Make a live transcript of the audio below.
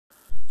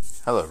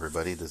Hello,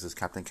 everybody. This is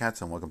Captain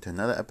Cats, and welcome to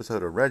another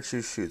episode of Red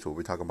Shoes Shoots, where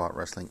we talk about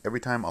wrestling every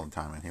time, all the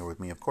time. And here with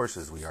me, of course,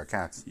 is We Are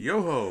Cats.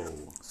 Yo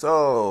ho!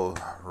 So,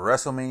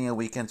 WrestleMania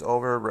weekend's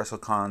over,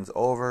 WrestleCon's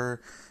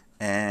over,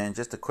 and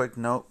just a quick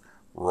note: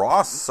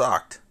 Raw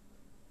sucked.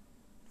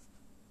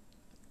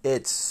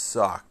 It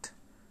sucked.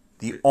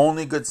 The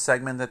only good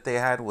segment that they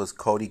had was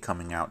Cody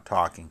coming out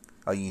talking.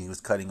 He was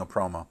cutting a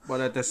promo.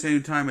 But at the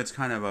same time, it's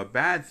kind of a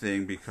bad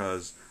thing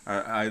because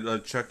I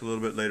checked a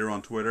little bit later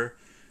on Twitter.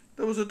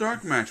 There was a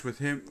dark match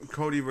with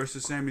Cody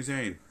versus Sami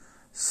Zayn.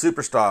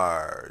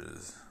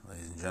 Superstars,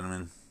 ladies and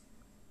gentlemen.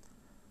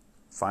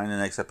 Find the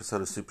next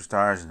episode of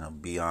Superstars and it'll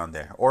be on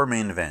there. Or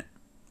main event.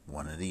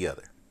 One or the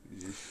other.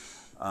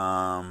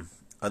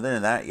 Other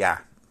than that,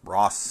 yeah,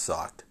 Raw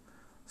sucked.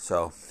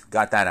 So,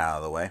 got that out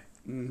of the way.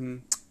 Mm-hmm.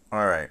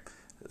 Alright.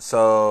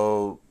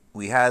 So,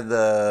 we had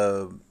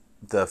the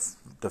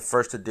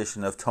first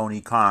edition of Tony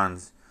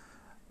Khan's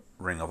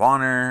Ring of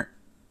Honor.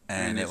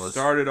 And it was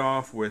started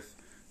off with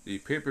the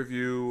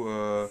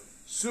pay-per-view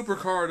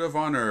Supercard of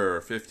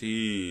Honor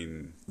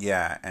 15.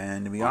 Yeah,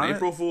 and to be on honest,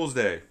 April Fool's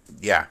Day.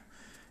 Yeah.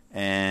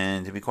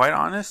 And to be quite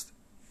honest,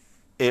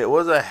 it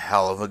was a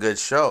hell of a good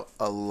show.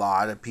 A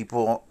lot of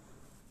people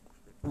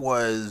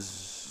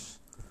was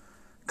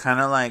kind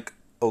of like,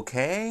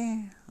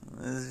 okay,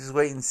 let's just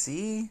wait and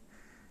see.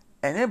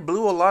 And it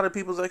blew a lot of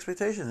people's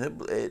expectations.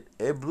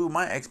 It blew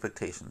my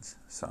expectations.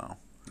 So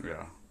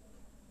yeah.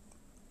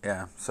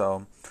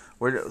 So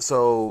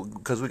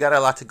because we got a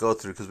lot to go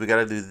through, because we got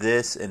to do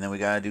this, and then we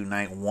got to do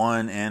night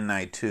 1 and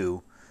night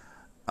 2.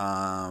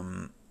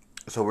 So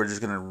we're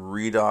just gonna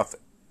read off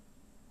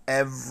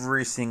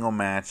every single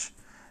match,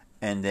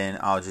 and then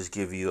I'll just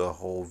give you a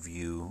whole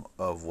view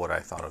of what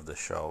I thought of the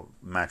show,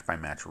 match by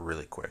match,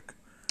 really quick.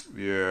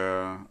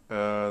 Yeah.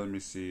 Let me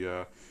see.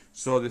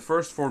 So the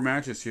first 4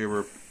 matches here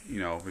were,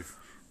 we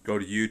go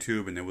to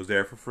YouTube and it was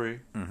there for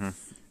free. Mm-hmm.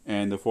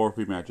 And the 4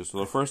 free matches. So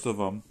the first of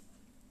them,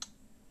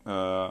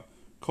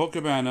 Colt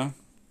Cabana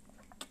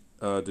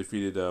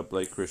defeated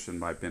Blake Christian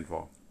by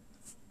pinfall.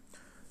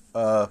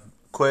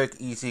 Quick,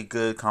 easy,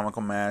 good,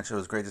 comical match. It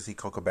was great to see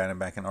Colt Cabana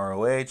back in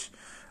ROH.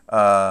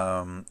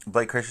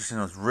 Blake Christensen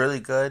was really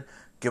good.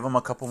 Give him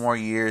a couple more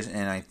years,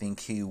 and I think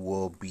he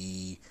will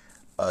be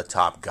a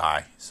top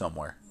guy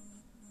somewhere.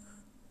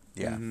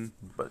 Yeah,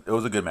 But it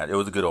was a good match. It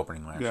was a good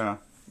opening match. Yeah,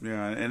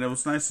 and it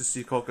was nice to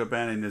see Colt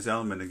Cabana in his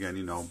element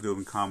again.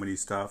 Doing comedy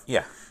stuff.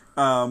 Yeah.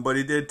 But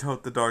he did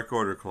tote the Dark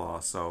Order claw,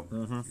 so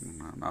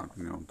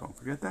don't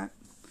forget that.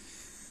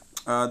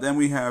 Then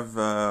we have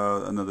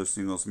another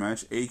singles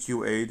match.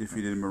 AQA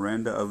defeated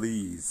Miranda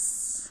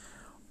Elise.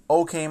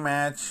 Okay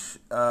match.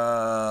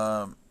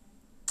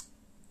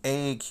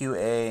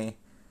 AQA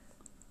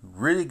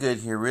really good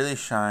here. Really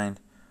shined.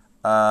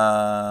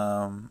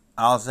 Alzare,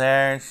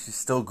 she's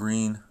still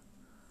green.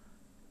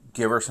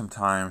 Give her some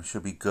time.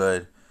 She'll be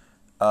good.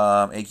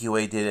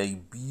 AQA did a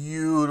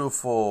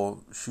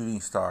beautiful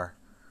shooting star.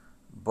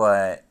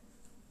 But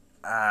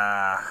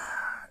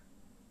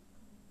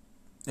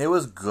it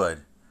was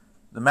good.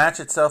 The match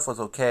itself was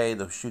okay.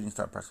 The shooting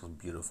star press was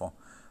beautiful.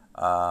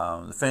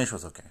 The finish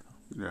was okay.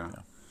 Yeah.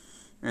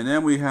 And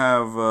then we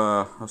have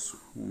a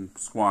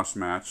squash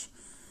match.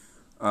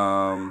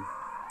 The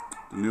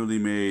newly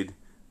made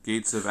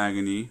Gates of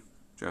Agony,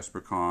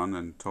 Jasper Kahn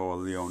and Toa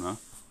Leona,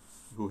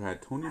 who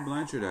had Tony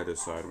Blanchard at his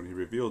side when he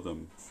revealed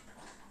them.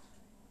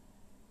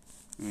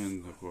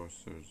 And, of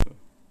course, there's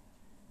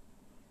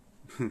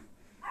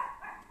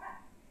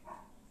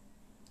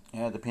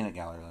Yeah, the peanut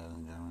gallery, ladies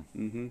and gentlemen.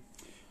 Mm-hmm.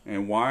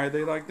 And why are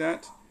they like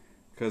that?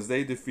 Because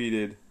they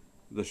defeated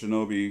the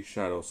Shinobi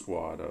Shadow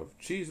Squad of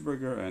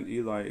Cheeseburger and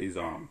Eli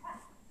Azam.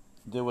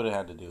 Did what it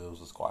had to do. It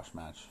was a squash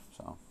match,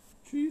 so.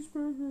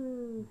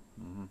 Cheeseburger!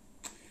 Mm-hmm.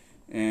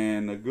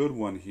 And a good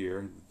one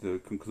here to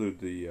conclude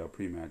the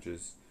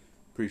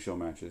pre-show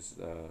matches,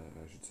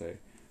 I should say.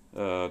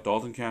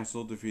 Dalton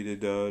Castle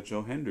defeated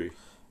Joe Hendry.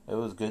 It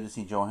was good to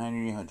see Joe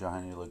Hendry. Joe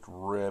Hendry looked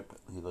ripped.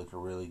 He looked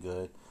really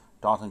good.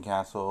 Dalton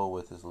Castle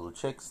with his little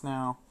chicks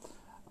now.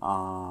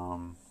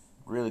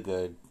 Really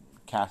good.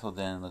 Castle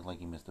didn't look like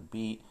he missed a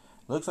beat.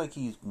 Looks like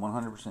he's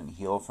 100%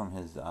 healed from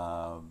his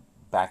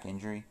back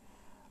injury.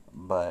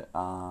 But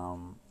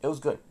it was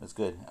good. It's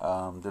good.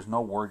 There's no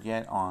word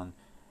yet on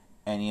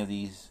any of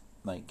these,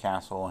 like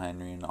Castle,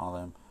 Henry, and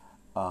all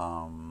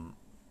them,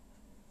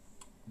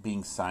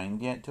 being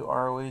signed yet to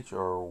ROH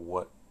or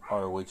what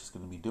ROH is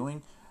going to be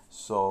doing.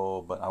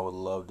 So, but I would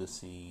love to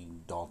see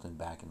Dalton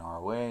back in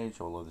ROH. I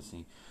would love to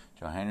see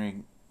Joe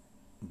Henry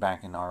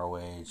back in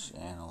ROH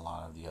and a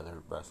lot of the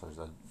other wrestlers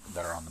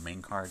that are on the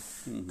main card,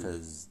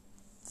 because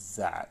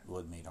that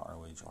would make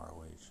ROH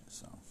ROH.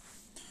 So,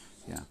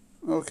 yeah.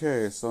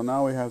 Okay, so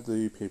now we have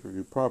the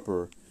pay-per-view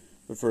proper.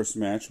 The first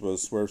match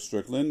was Swerve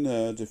Strickland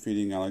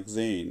defeating Alex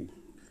Zane.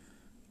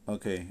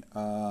 Okay.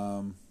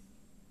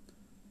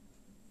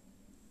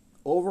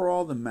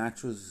 Overall, the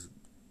match was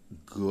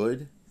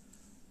good.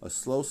 A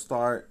slow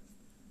start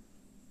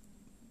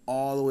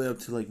all the way up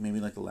to maybe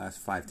the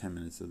last 5-10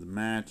 minutes of the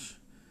match.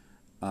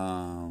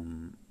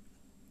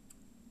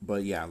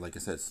 But yeah, like I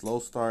said, slow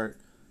start.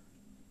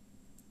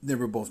 they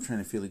were both trying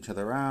to feel each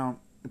other out,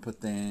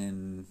 but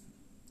then,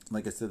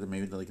 like I said,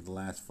 maybe like the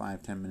last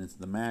 5-10 minutes of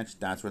the match,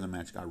 that's where the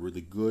match got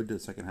really good. The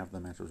second half of the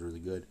match was really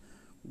good.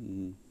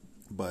 Mm-hmm.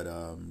 But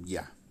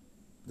yeah,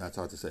 that's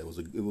hard to say. It was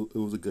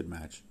a good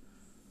match.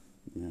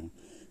 Yeah.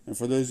 And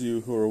for those of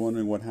you who are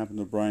wondering what happened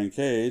to Brian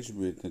Cage,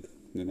 with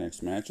the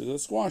next match is a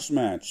squash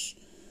match.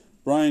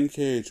 Brian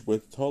Cage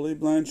with Tully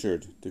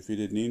Blanchard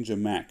defeated Ninja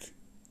Mac.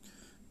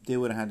 Did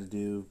what I had to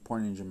do. Poor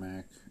Ninja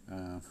Mac.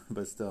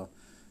 But still,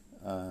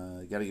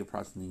 gotta give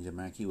props to Ninja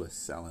Mac. He was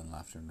selling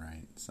left and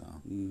right. So,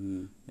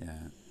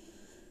 yeah.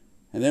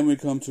 And then we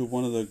come to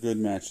one of the good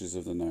matches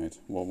of the night.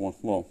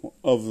 Well,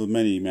 of the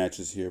many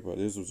matches here, but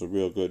this was a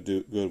real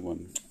good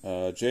one.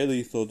 Jay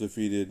Lethal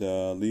defeated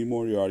Lee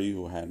Moriarty,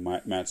 who had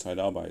Matt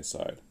Sydal by his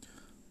side.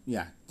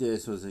 Yeah,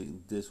 this was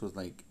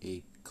like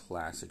a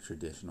classic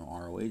traditional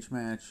ROH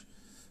match.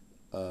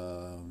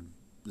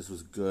 This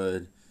was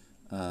good.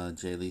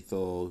 Jay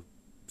Lethal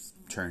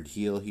turned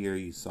heel here.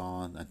 You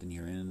saw at the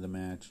near end of the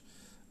match.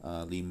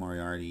 Lee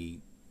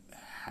Moriarty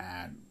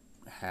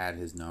had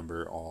his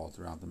number all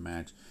throughout the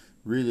match.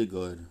 Really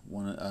good.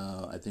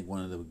 I think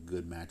one of the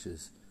good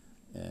matches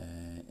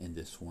in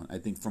this one. I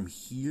think from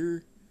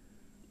here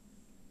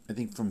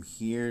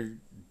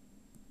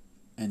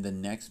and the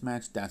next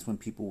match, that's when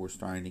people were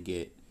starting to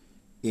get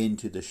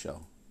into the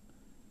show.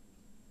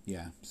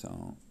 Yeah,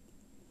 so.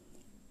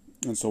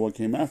 And so what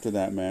came after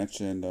that match,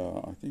 and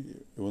I think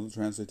it will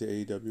translate to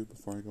AEW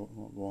before I go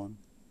on.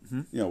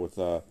 Mm-hmm. You know, with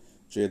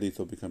Jay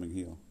Lethal becoming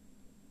heel.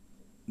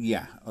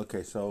 Yeah.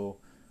 Okay. So.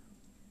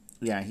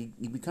 Yeah,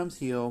 he becomes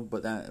heel,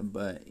 but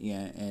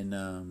yeah,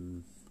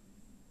 and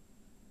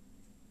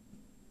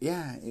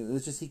yeah, it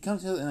was just he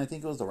comes heel, and I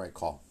think it was the right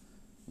call.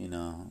 You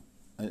know,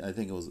 I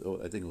think it was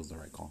the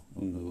right call.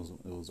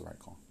 Mm-hmm. It was the right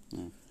call.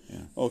 Yeah.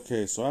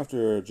 Okay, so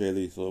after Jay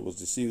Lethal, it was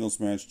the singles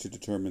match to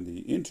determine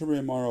the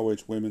interim ROH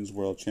Women's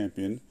World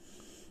Champion.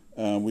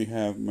 We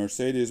have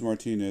Mercedes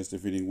Martinez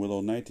defeating Willow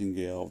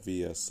Nightingale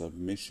via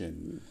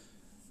submission.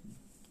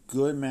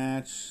 Good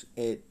match.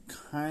 It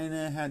kind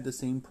of had the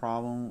same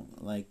problem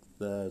like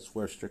the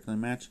Swerve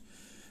Strickland match.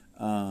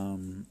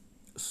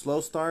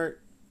 Slow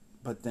start,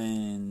 but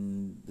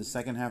then the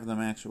second half of the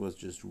match was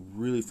just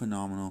really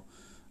phenomenal.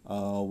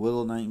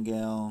 Willow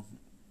Nightingale,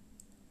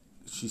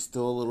 she's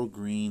still a little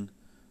green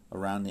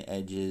around the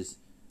edges.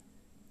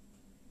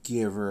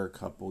 Give her a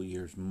couple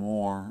years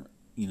more,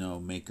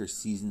 make her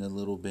seasoned a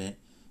little bit,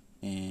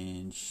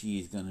 and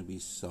she's gonna be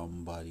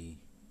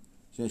somebody.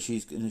 So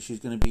she's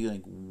gonna be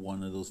like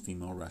one of those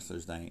female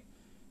wrestlers that,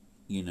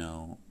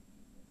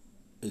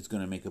 it's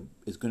gonna be big.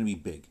 It's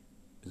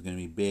gonna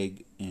be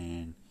big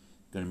and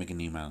gonna make a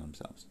name out of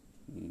themselves.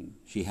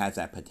 She has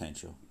that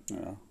potential.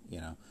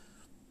 Yeah.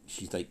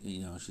 She's like,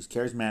 she's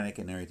charismatic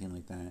and everything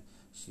like that.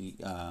 She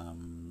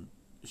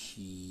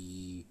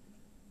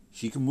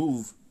can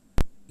move,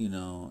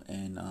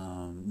 and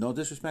no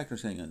disrespect or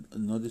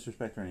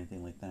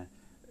anything like that.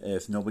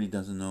 If nobody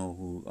doesn't know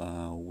who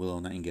Willow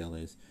Nightingale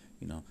is,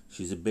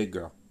 she's a big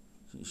girl.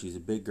 She's a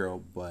big girl,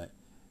 but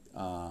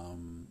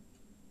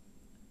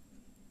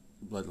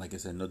like I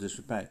said, no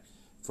disrespect.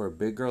 For a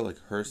big girl like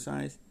her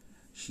size,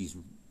 she's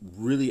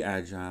really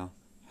agile,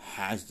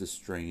 has the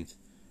strength,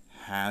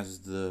 has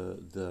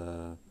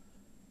the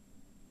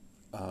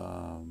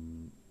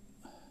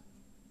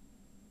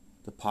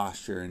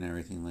posture and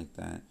everything like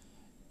that.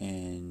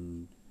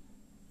 And,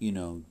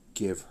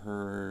 give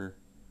her,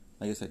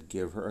 like I said,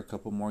 give her a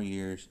couple more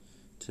years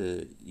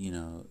to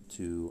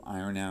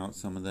iron out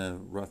some of the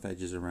rough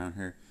edges around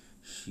her.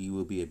 She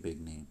will be a big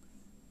name.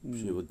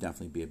 She will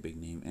definitely be a big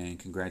name. And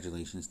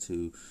congratulations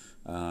to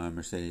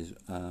Mercedes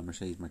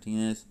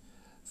Martinez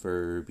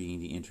for being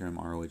the interim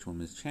ROH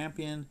Women's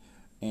Champion.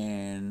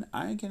 And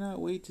I cannot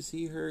wait to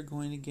see her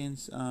going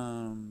against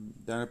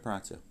Dara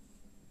Pratza.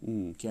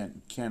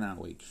 Cannot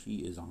wait. She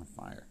is on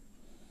fire.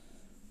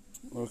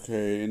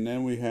 Okay, and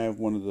then we have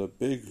one of the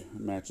big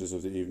matches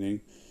of the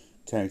evening.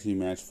 Tag team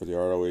match for the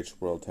ROH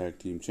World Tag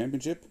Team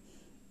Championship.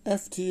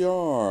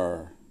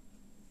 FTR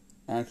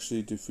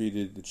actually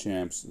defeated the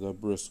champs, the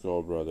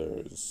Briscoe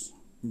Brothers.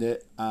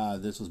 This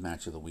was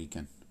match of the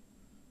weekend.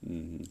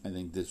 I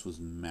think this was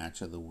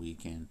match of the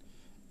weekend.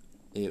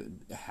 It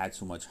had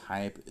so much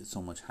hype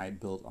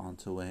built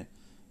onto it.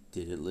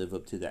 Did it live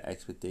up to the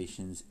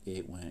expectations?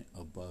 It went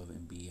above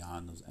and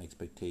beyond those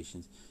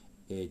expectations.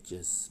 It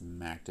just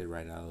smacked it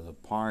right out of the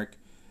park.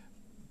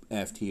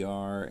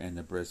 FTR and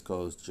the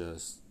Briscoes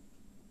just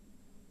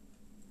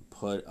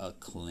put a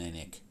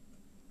clinic.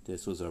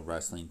 This was a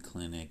wrestling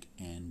clinic,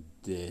 and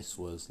this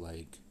was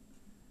like,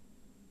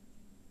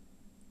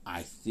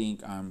 I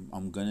think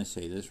I'm gonna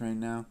say this right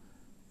now,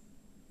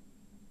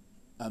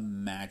 a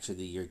match of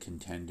the year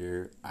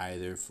contender,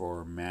 either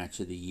for match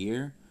of the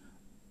year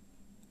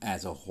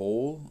as a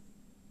whole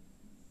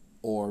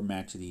or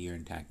match of the year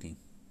in tag team.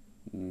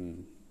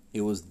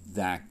 It was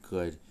that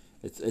good.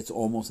 It's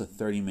almost a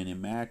 30-minute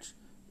match.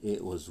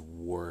 It was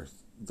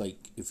worth,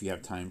 like, if you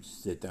have time to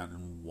sit down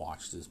and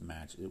watch this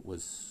match, it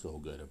was so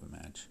good of a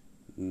match.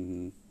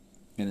 And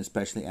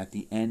especially at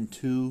the end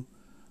too,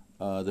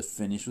 The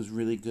finish was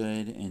really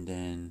good, and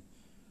then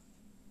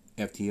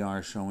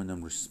FTR showing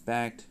them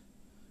respect,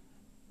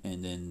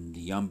 and then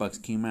the Young Bucks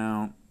came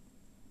out,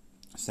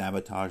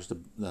 sabotaged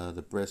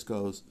the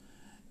Briscoes,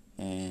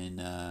 and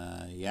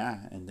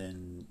and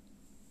then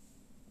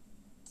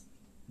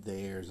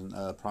there's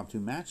a Prop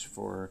 2 match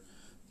for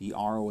the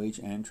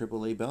ROH and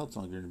AAA belts.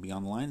 Are going to be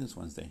on the line this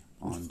Wednesday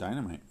on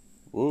Dynamite.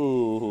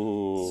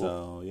 Ooh.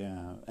 So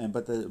yeah, and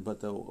but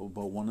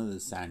one of the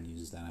sad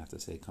news that I have to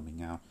say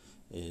coming out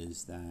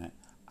is that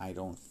I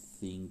don't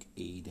think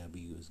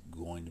AEW is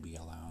going to be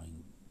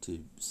allowing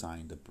to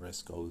sign the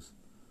Briscoes,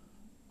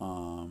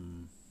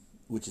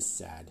 which is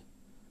sad.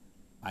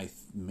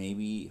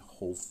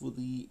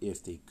 Hopefully,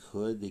 if they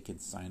could, they can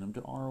sign them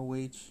to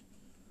ROH,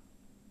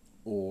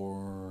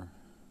 or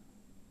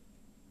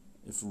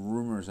if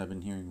I've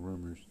been hearing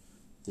rumors,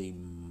 they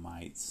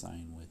might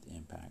sign with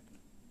Impact.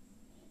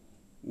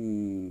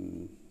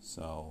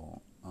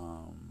 So,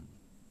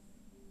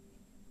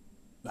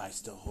 I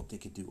still hope they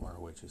could do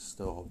ROH.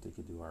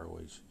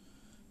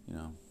 You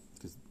know,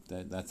 because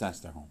that's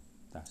their home.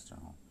 That's their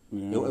home.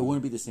 Yeah. It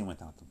wouldn't be the same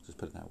without them. Just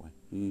put it that way.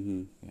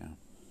 Mm-hmm. Yeah.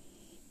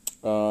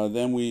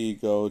 Then we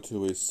go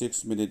to a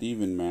 6-minute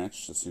even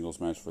match, a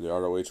singles match for the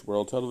ROH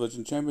World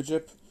Television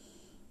Championship.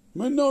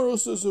 Minoru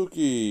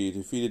Suzuki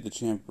defeated the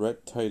champ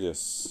Bret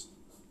Titus.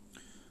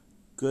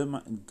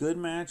 Good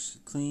match,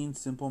 clean,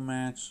 simple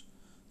match.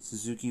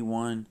 Suzuki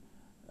won.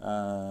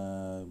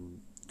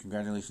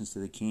 Congratulations to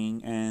the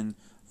King. And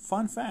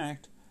fun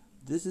fact,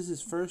 this is his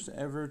first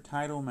ever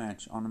title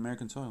match on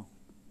American soil.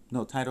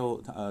 No,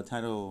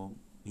 title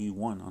he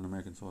won on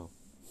American soil.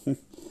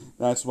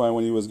 That's why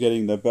when he was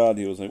getting the belt,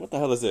 he was like, "What the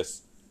hell is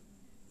this?"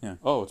 Yeah.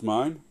 Oh, it's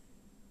mine?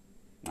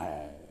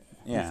 Yeah.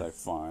 He's like,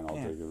 "Fine, I'll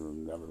take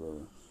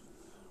it."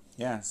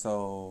 Yeah,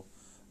 so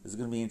it's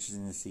going to be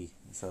interesting to see.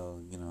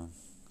 So,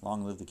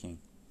 long live the King.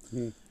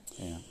 Yeah.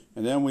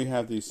 And then we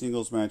have the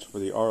singles match for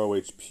the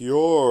ROH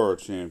Pure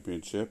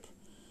Championship.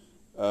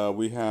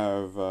 We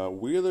have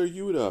Wheeler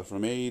Yuta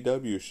from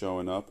AEW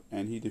showing up,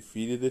 and he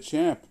defeated the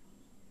champ,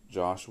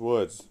 Josh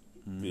Woods,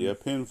 via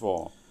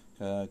pinfall.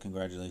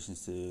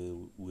 Congratulations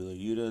to Wheeler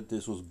Yuta.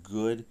 This was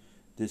good.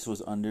 This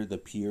was under the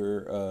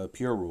Pure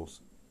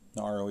rules,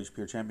 the ROH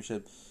Pure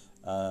Championship.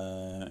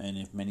 And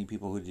if many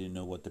people who didn't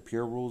know what the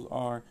Pure rules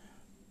are,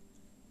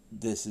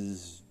 this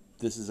is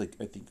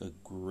I think a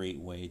great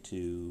way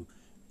to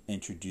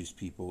introduce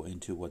people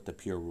into what the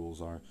Pure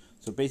rules are.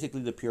 So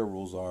basically, the Pure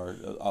rules are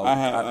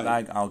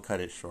I'll cut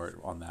it short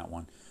on that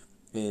one.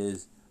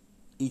 Is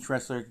each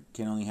wrestler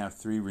can only have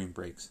 3 ring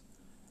breaks.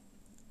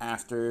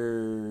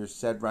 After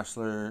said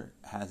wrestler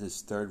has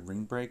his 3rd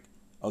ring break,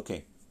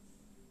 okay,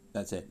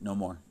 that's it, no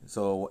more.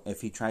 So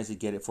if he tries to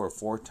get it for a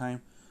 4th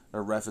time,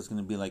 the ref is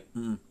going to be like,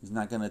 he's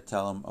not going to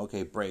tell him,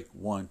 okay, break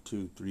 1,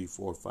 2, 3,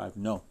 4, 5.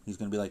 No, he's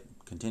going to be like,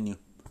 continue.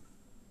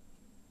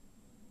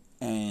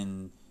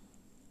 And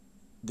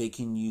they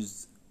can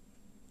use,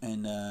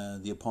 and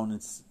the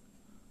opponents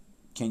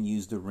can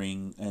use the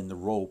ring and the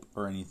rope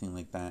or anything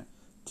like that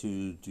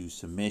to do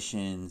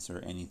submissions or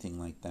anything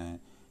like that.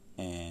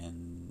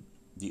 And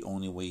the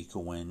only way you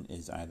can win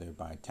is either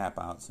by tap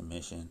out,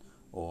 submission,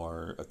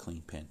 or a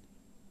clean pin.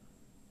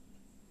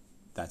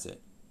 That's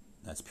it.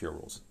 That's Pure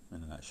Rules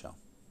in a nutshell.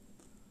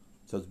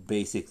 So it's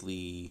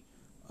basically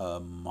a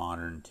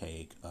modern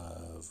take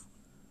of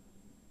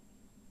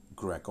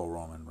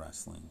Greco-Roman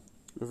wrestling.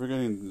 We're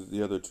forgetting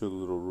the other 2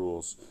 little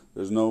rules.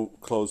 There's no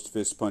closed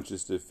fist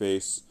punches to the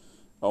face,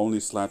 only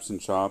slaps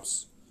and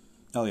chops.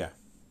 Oh, yeah.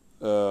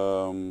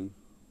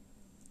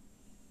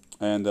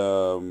 And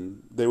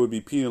they would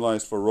be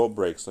penalized for rope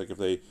breaks. Like if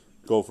they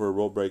go for a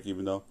rope break,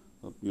 even though,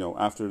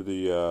 after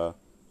the...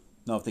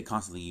 No, if they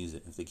constantly use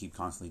it. If they keep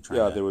constantly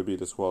trying to... they would be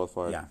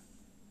disqualified. Yeah.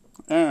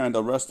 And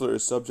a wrestler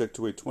is subject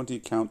to a 20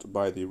 count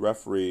by the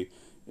referee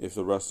if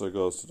the wrestler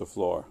goes to the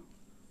floor.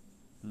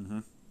 Mm-hmm.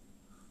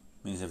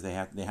 Means if they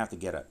have to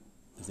get up.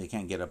 If they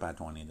can't get up at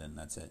 20, then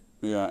that's it.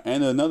 Yeah,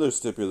 and another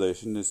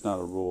stipulation, it's not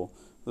a rule.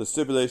 The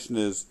stipulation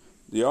is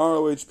the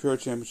ROH Pure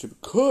Championship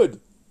could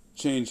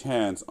change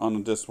hands on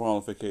a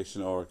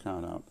disqualification or a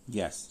count out.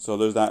 Yes. So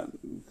there's that.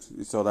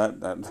 So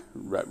that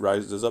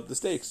rises up the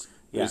stakes.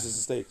 Yeah. Raises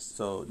the stakes.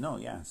 So no,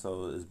 yeah.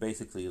 So it's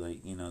basically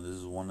like this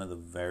is one of the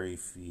very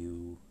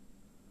few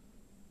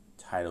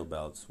title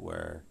belts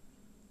where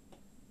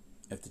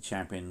if the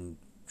champion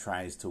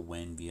tries to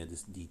win via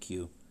this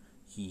DQ,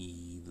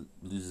 he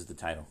loses the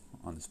title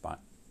on the spot.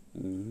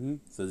 Mm-hmm.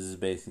 So this is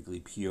basically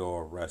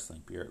pure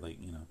wrestling, pure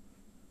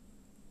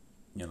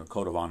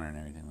code of honor and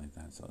everything like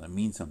that. So that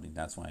means something.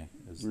 That's why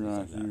it's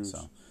like that.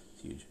 So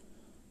it's huge.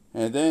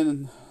 And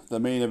then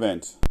the main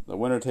event, the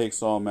winner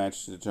takes all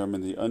match to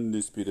determine the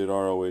undisputed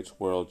ROH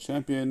World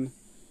Champion.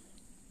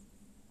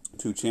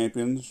 2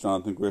 champions,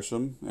 Jonathan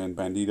Gresham and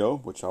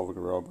Bandito, with Chavo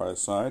Guerrero by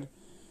his side.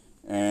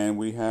 And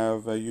we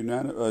have a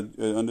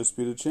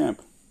undisputed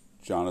champ,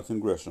 Jonathan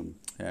Gresham.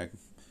 Yeah.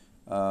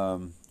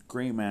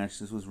 Great match.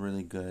 This was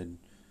really good.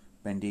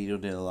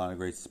 Bandito did a lot of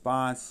great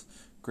spots.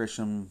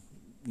 Gresham,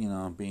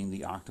 being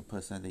the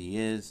octopus that he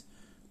is,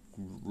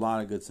 A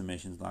lot of good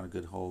submissions, a lot of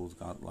good holds,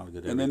 got a lot of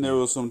good. And then there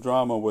was some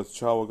drama with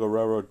Chavo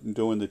Guerrero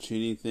doing the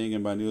cheating thing,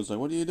 and Bandido was like,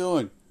 "What are you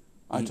doing?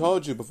 I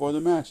told you before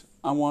the match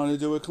I wanted to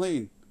do it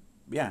clean."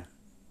 Yeah.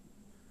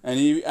 And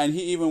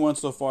he even went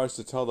so far as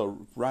to tell the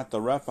ref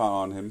out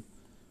on him,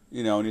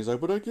 and he's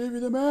like, "But I gave you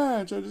the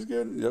match. I just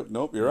gave it."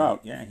 Nope, you're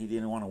out. Yeah, he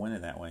didn't want to win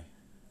it that way.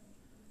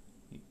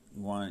 He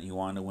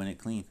wanted to win it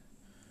clean.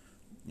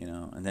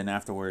 And then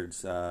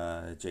afterwards,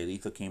 Jay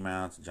Lethal came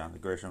out. Jonathan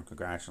Gresham,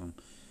 congratulated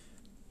him.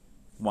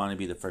 Wanted to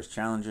be the first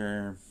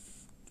challenger.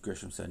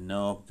 Gresham said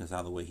no because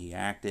of the way he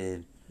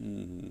acted.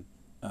 Mm-hmm.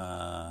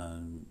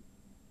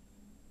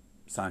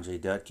 Sanjay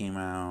Dutt came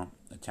out,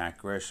 attacked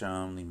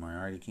Gresham. Lee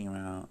Moriarty came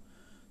out.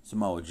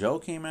 Samoa Joe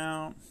came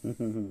out,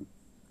 and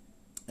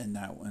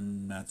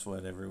that's why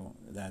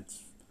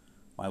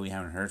we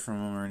haven't heard from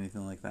him or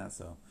anything like that.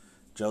 So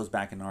Joe's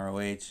back in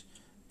ROH,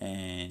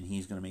 and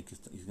he's gonna make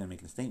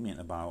a statement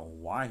about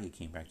why he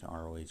came back to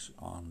ROH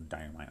on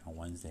Dynamite on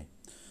Wednesday.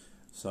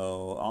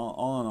 So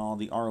all in all,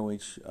 the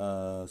ROH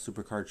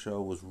Supercard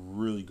show was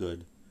really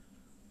good.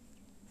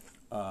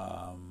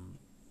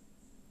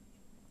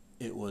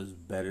 It was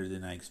better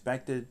than I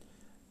expected.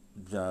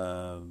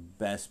 The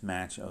best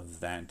match of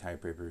that entire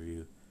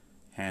pay-per-view,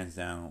 hands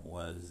down,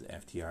 was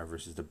FTR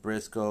versus the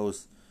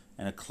Briscoes,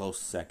 and a close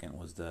second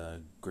was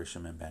the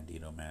Gresham and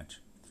Bandido match.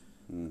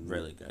 Mm-hmm.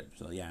 Really good.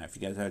 So yeah, if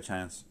you guys have a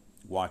chance,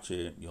 watch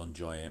it. You'll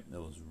enjoy it. It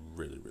was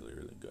really, really,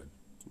 really good.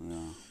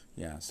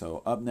 Yeah.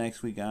 So up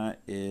next we got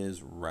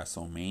is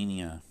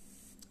WrestleMania,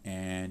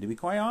 and to be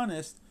quite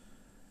honest,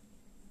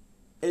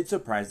 it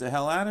surprised the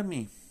hell out of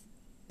me.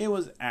 It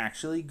was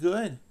actually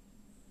good.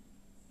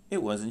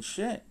 It wasn't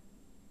shit.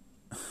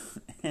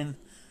 And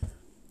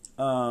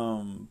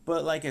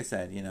but like I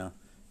said,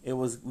 it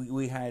was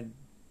we had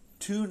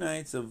 2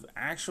 nights of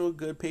actual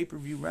good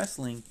pay-per-view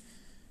wrestling,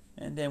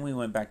 and then we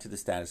went back to the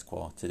status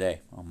quo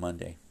today on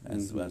Monday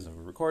as of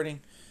a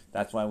recording.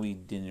 That's why we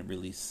didn't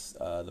release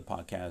the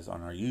podcast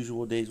on our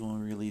usual days when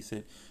we release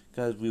it,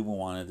 because we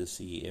wanted to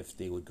see if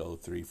they would go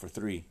 3 for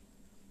 3.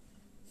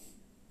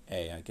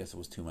 Hey, I guess it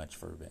was too much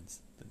for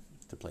Vince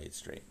to play it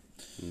straight,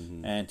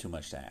 and too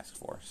much to ask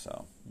for.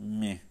 So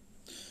meh.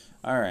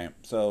 All right,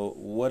 so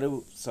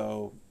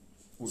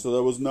so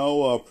there was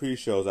no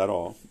pre-shows at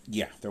all.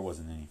 Yeah, there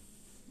wasn't any.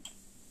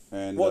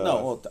 And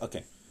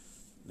okay.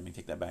 Let me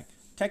take that back.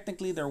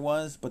 Technically, there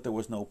was, but there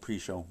was no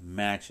pre-show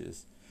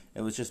matches.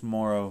 It was just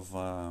more of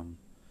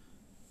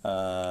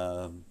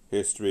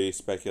history,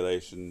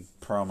 speculation,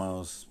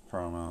 promos,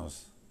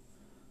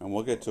 and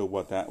we'll get to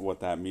what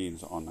that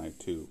means on night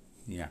 2.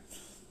 Yeah.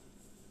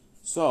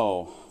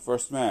 So,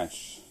 first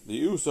match,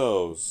 the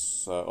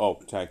Usos.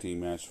 Tag team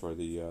match for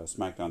the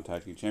SmackDown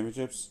Tag Team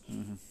Championships.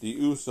 Mm-hmm. The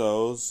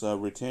Usos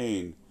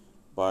retained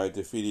by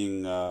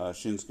defeating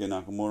Shinsuke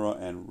Nakamura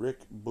and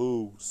Rick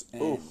Boogs.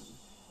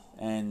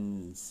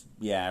 And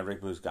yeah,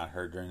 Rick Boogs got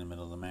hurt during the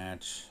middle of the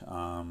match.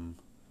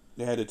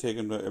 They had to take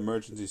him to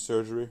emergency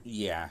surgery.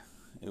 Yeah,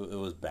 it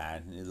was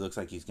bad. It looks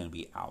like he's going to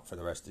be out for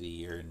the rest of the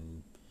year,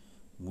 and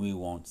we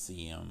won't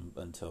see him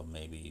until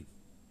maybe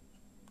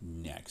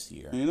next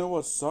year. And you know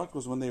what sucked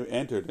was when they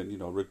entered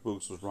and Rick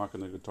Boogs was rocking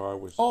the guitar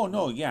with. Oh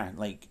no, yeah,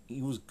 like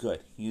he was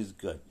good. And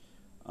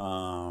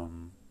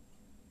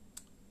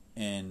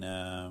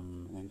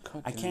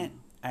cut I down. can't.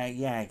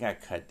 I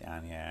got cut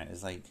down. Yeah,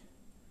 it's like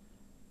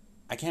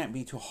I can't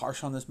be too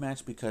harsh on this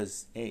match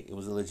because hey, it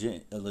was a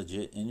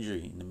legit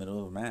injury in the middle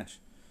of a match.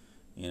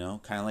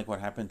 Kind of like what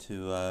happened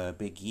to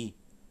Big E.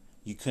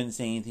 You couldn't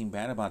say anything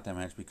bad about that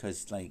match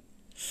because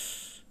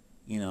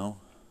you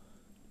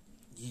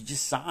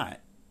just saw it.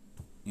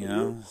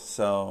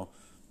 So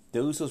the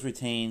Usos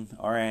retain.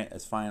 All right,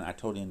 that's fine. I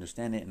totally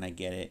understand it and I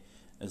get it.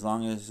 As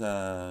long as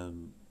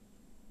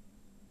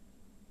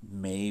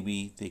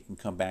maybe they can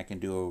come back and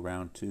do a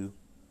round 2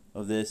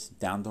 of this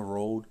down the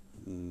road,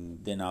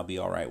 then I'll be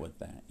all right with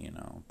that.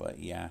 But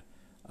yeah,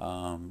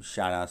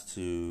 shout outs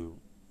to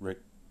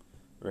Rick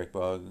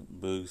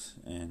Boogs,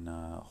 and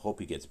hope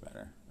he gets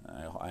better.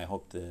 I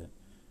hope the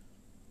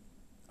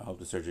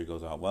surgery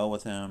goes out well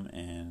with him,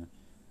 and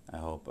I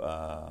hope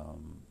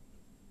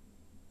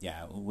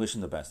wish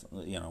him the best.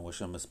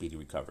 Wish him a speedy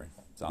recovery.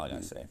 That's all I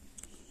gotta say.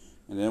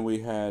 And then we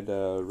had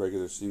a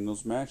regular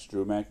singles match.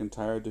 Drew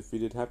McIntyre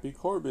defeated Happy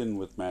Corbin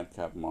with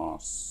Madcap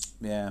Moss.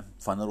 Yeah,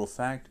 fun little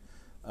fact.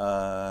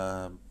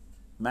 McIntyre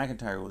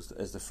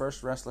is the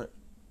first wrestler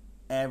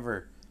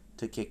ever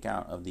to kick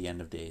out of the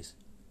End of Days.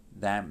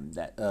 That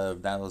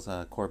was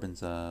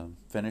Corbin's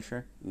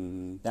finisher.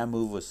 Mm-hmm. That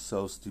move was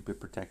so stupid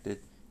protected,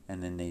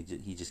 and then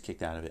he just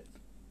kicked out of it.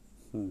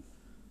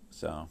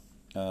 So,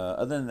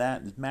 other than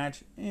that, this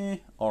match,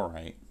 all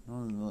right.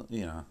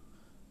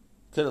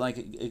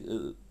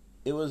 Could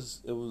it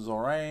was all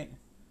right.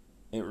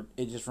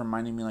 It just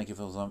reminded me like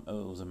if it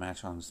was a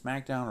match on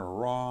SmackDown or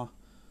Raw.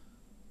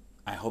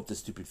 I hope the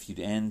stupid feud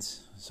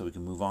ends so we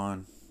can move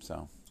on.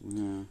 So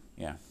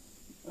yeah.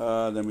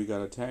 Then we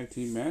got a tag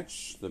team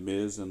match. The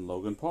Miz and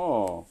Logan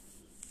Paul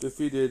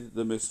defeated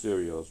the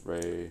Mysterios,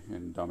 Rey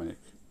and Dominic.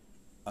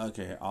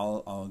 Okay,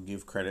 I'll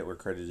give credit where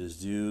credit is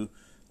due.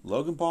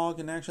 Logan Paul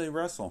can actually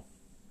wrestle.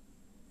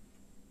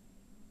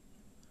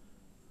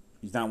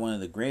 he's not one of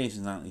the greats.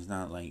 He's not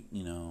like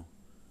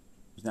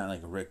he's not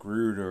like a Rick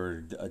Rude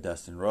or a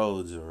Dustin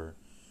Rhodes or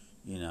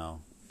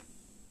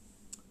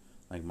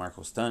like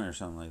Marco Stunt or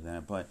something like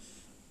that. But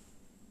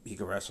he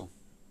could wrestle.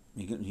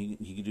 He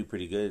could do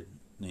pretty good.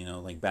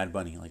 Like Bad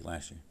Bunny like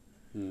last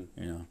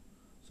year.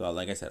 So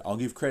like I said, I'll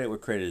give credit where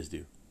credit is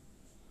due.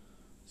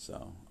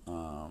 So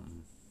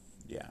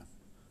yeah.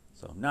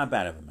 So not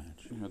bad of a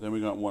match. Yeah, then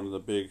we got one of the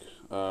big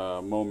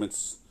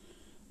moments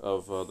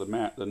of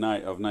the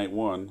night of night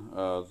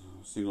one,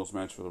 singles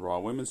match for the Raw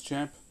Women's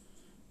Champ.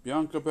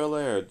 Bianca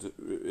Belair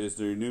is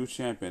their new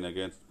champion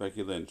against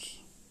Becky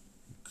Lynch.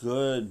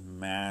 Good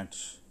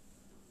match.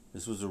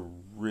 This was a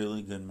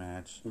really good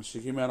match. She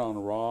came out on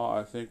Raw,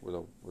 I think,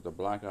 with a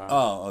black eye.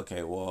 Oh,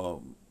 okay.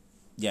 Well,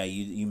 yeah,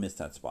 you missed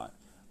that spot.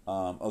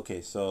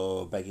 Okay,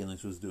 so Becky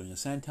Lynch was doing a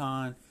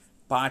senton,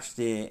 botched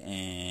it,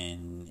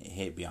 and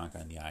hit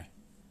Bianca in the eye.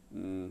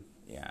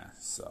 Yeah,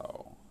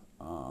 so...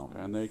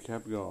 and they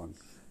kept going.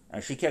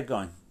 And she kept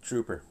going.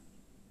 Trooper.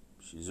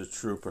 She's a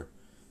trooper.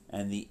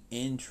 And the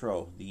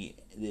intro, the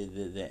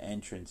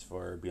entrance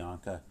for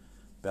Bianca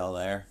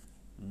Belair,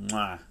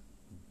 mwah,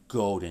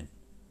 golden.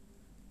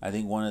 I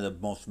think one of the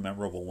most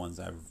memorable ones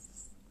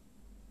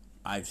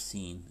I've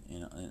seen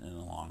in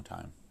a long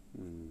time.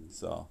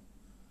 So,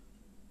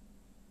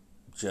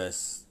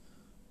 just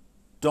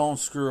don't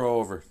screw her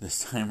over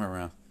this time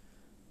around.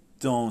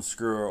 Don't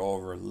screw her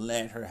over.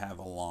 Let her have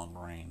a long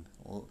reign.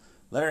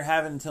 Let her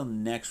have it until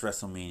next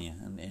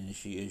WrestleMania, and if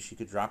she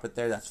could drop it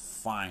there, that's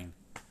fine.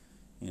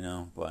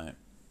 But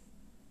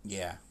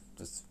yeah,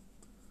 just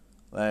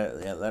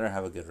let her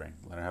have a good reign.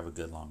 Let her have a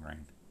good long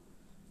reign.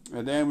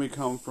 And then we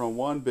come from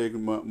one big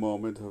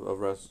moment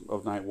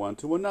of night one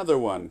to another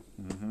one.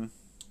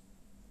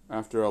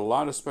 After a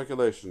lot of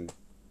speculation,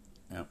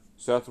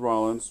 Seth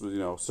Rollins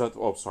was, Seth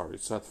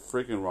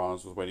freaking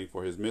Rollins was waiting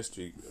for his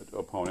mystery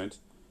opponent,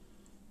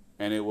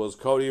 and it was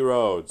Cody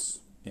Rhodes.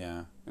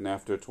 Yeah. And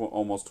after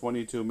almost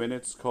 22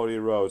 minutes, Cody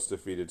Rhodes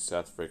defeated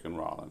Seth freaking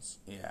Rollins.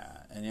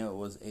 Yeah, and it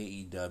was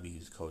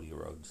AEW's Cody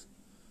Rhodes.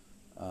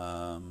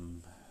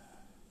 Don't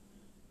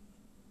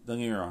get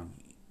me wrong.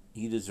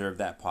 He deserved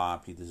that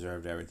pop. He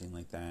deserved everything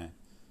like that.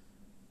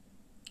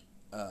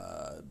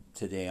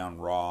 Today on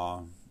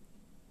Raw,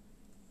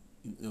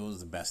 it was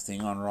the best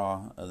thing on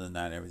Raw. Other than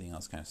that, everything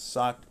else kind of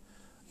sucked.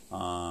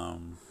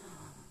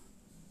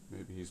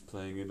 Maybe he's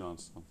playing in on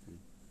something.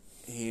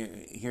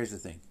 Here's the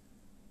thing.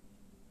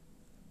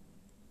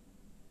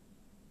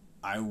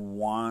 I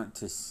want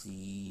to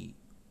see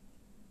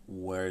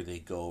where they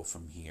go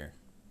from here.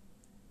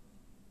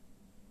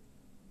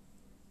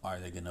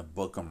 Are they going to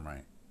book them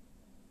right?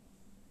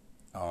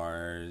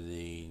 Are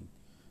they...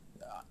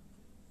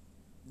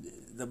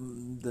 The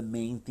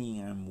main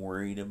thing I'm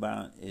worried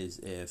about is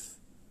if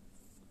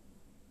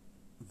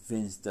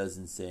Vince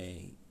doesn't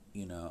say,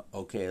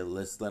 okay,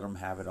 let's let them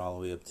have it all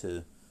the way up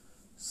to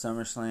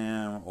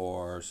SummerSlam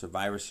or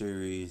Survivor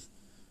Series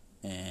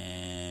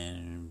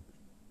and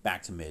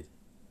back to mid.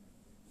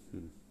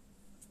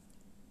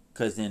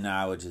 Because then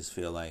I would just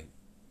feel like,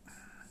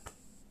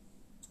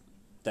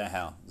 the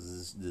hell,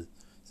 this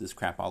is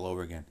crap all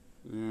over again.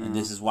 Yeah. And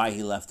this is why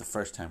he left the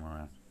first time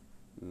around.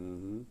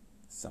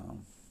 So,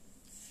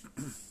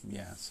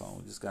 yeah, so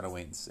we just got to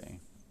wait and see.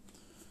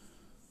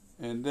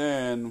 And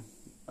then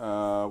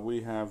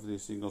we have the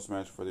singles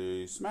match for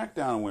the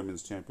SmackDown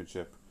Women's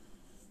Championship.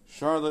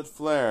 Charlotte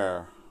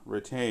Flair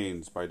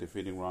retains by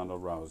defeating Ronda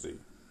Rousey.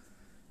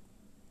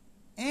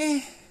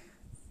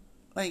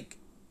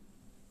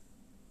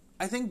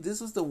 I think this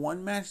was the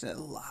one match that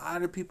a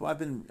lot of people I've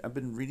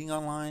been reading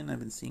online, I've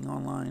been seeing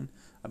online,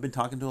 I've been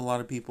talking to a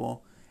lot of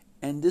people,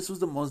 and this was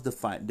the most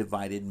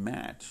divided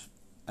match,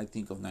 I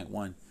think, of night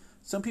one.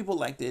 Some people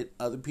liked it,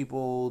 other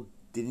people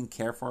didn't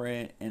care for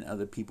it, and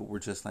other people were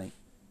just like,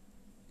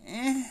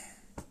 And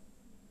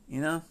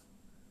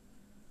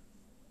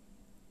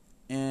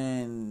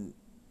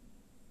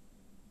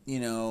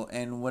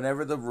and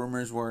whatever the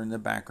rumors were in the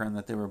background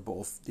that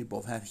they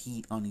both have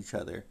heat on each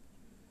other.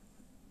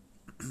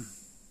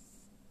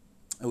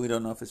 We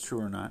don't know if it's true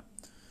or not.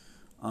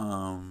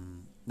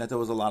 That there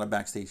was a lot of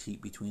backstage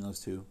heat between those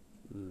two.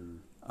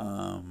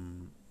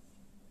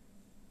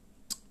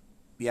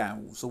 Yeah,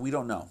 so we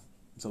don't know.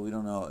 So we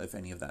don't know if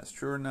any of that's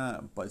true or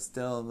not. But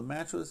still, the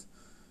match was,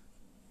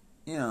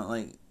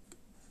 the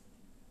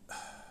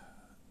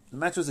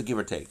match was a give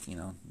or take.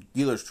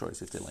 Dealer's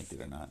choice if they liked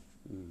it or not.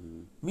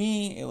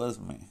 Me, it was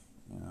me.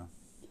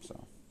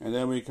 So. And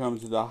then we come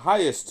to the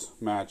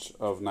highest match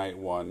of night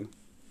one,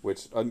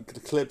 which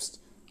eclipsed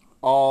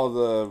all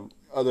the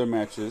other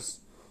matches,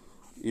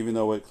 even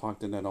though it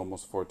clocked in at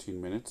almost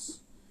 14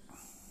 minutes.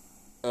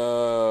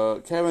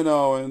 Kevin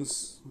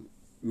Owens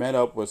met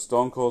up with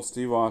Stone Cold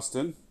Steve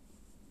Austin.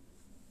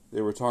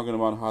 They were talking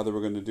about how they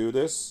were going to do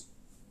this,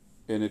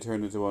 and it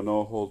turned into a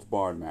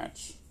no-holds-barred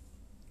match.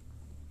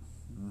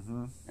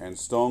 And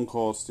Stone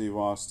Cold Steve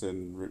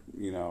Austin,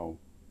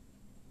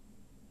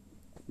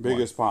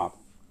 biggest pop.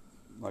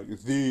 Like,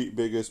 the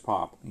biggest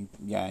pop.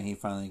 Yeah, he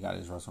finally got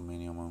his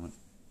WrestleMania moment.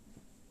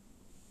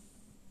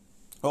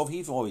 Oh,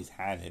 he's always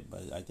had it,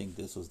 but I think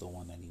this was the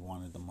one that he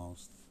wanted the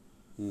most.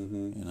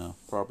 Mm-hmm. You know.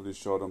 Probably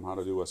showed him how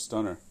to do a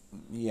stunner.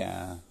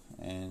 Yeah,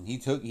 and he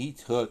took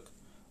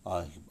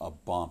a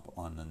bump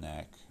on the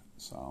neck.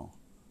 So,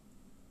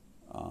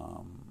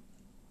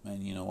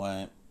 and you know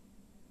what?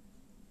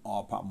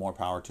 More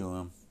power to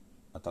him.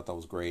 I thought that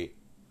was great.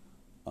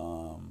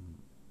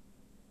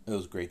 It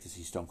was great to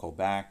see Stone Cold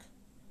back.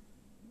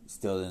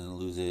 Still didn't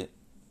lose it,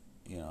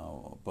 you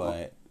know.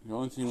 But the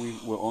only thing we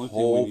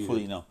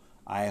hopefully, needed. no.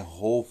 I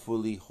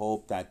hopefully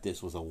hope that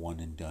this was a one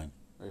and done.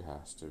 It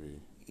has to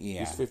be. Yeah,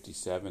 He's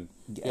 57.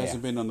 Yeah. He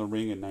hasn't been on the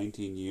ring in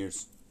 19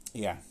 years.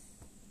 Yeah.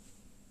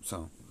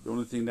 So the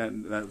only thing that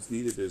was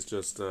needed is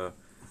just JR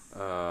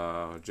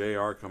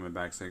coming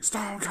back saying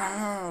Stone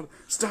Cold,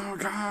 Stone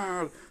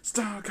Cold,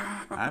 Stone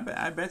Cold.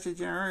 I bet you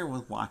JR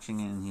was watching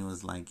it and he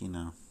was like, you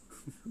know,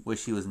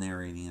 wish he was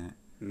narrating it.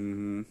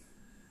 Mm-hmm.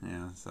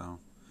 Yeah.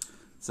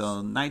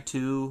 So night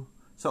 2.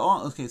 So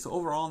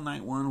overall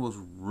night 1 was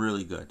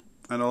really good.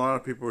 And a lot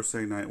of people were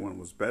saying night 1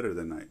 was better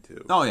than night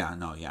 2. Oh yeah,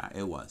 no, yeah,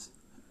 it was.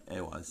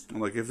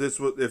 Like if this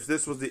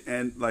was the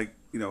end, like,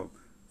 you know,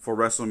 for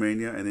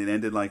WrestleMania, and it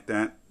ended like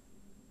that.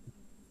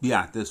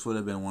 Yeah, this would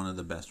have been one of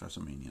the best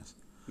WrestleManias.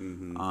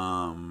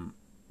 Mm-hmm.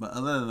 But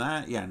other than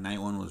that, yeah,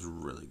 night 1 was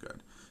really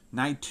good.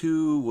 Night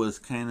 2 was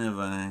kind of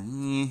a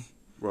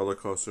roller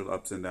coaster,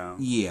 ups and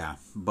downs. Yeah,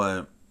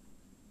 but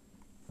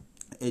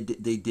they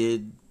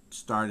did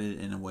start it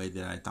in a way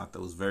that I thought that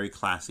was very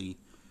classy.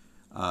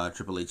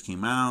 Triple H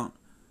came out,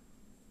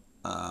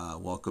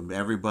 welcomed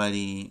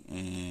everybody,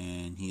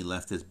 and he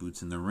left his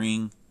boots in the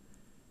ring.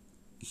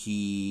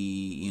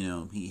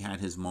 He had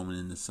his moment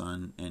in the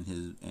sun,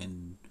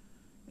 and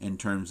in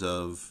terms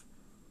of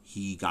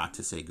he got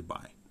to say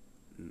goodbye.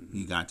 Mm-hmm.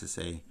 He got to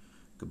say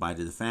goodbye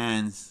to the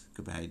fans,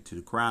 goodbye to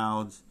the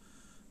crowds,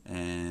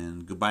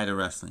 and goodbye to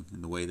wrestling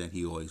in the way that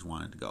he always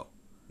wanted to go.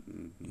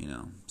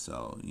 Mm-hmm.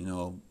 So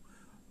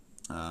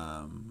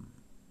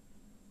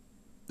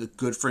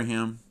good for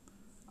him.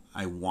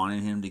 I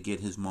wanted him to get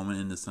his moment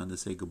in the sun to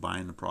say goodbye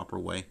in the proper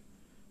way,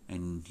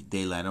 and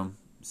they let him.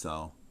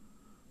 So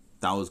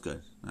that was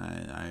good.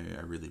 I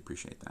really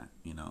appreciate that,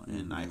 and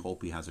mm-hmm. I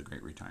hope he has a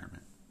great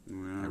retirement.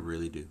 Yeah. I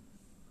really do.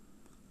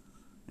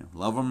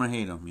 Love him or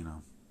hate him,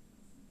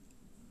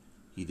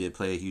 he did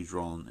play a huge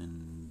role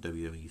in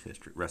WWE's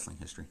history, wrestling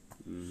history.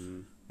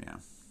 Mm-hmm. Yeah.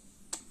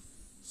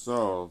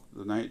 So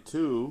the night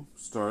 2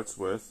 starts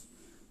with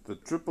the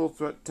triple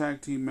threat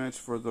tag team match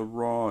for the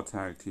Raw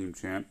Tag Team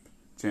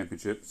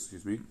Championship.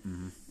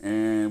 Mm-hmm.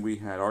 And we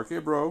had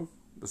RK Bro,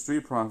 the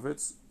Street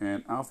Profits,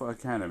 and Alpha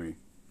Academy.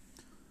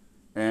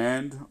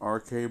 And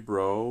RK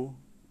Bro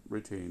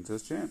retains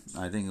as champs.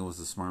 I think it was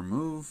a smart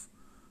move.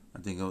 I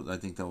think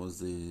that was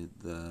the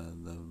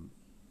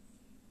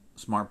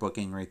smart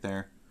booking right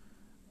there.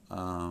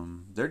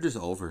 They're just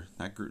over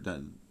that group.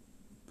 That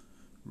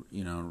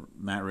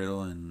Matt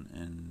Riddle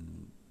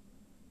and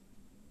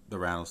the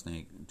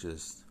Rattlesnake,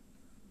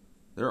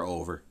 they're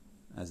over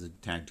as a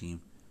tag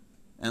team.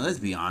 And let's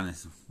be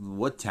honest,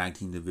 what tag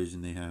team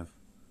division they have?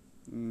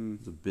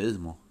 It's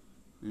abysmal.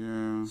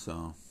 Yeah.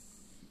 So,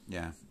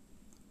 yeah.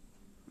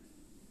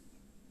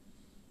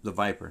 The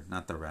Viper,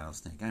 not the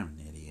Rattlesnake. I'm an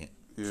idiot.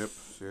 Yep.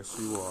 Yes,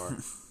 you are.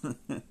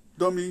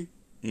 Dummy.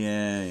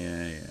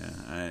 Yeah.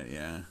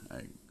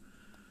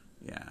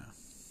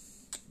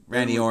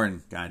 Randy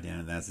Orton. God damn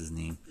it, that's his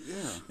name.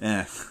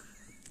 Yeah.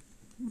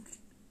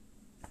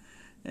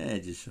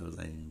 It just shows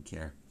I didn't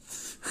care.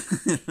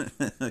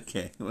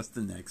 Okay, what's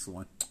the next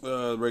one?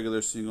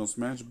 Regular singles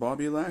match.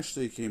 Bobby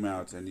Lashley came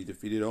out and he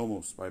defeated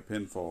Omos by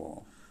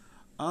pinfall.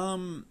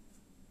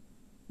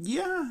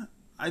 Yeah,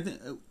 I think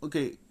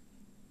okay.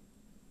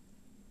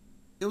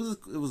 It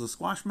was a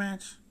squash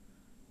match.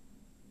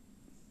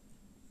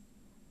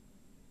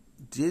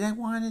 Did I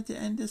want it to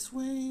end this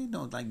way?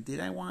 No, did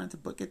I want it to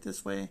book it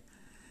this way?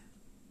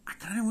 I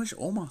kind of wish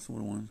Omos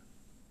would have won.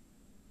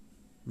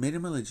 Made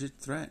him a legit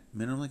threat.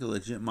 Made him like a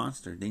legit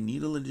monster. They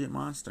need a legit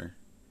monster.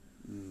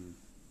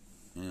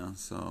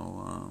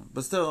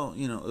 But still,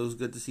 it was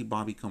good to see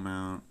Bobby come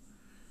out.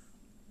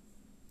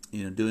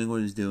 Doing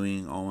what he's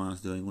doing.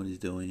 Omos doing what he's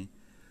doing.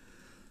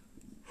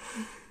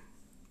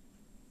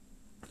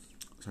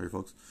 Sorry,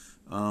 folks.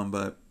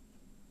 But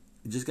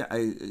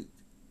the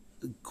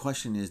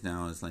question is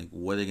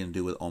what are they gonna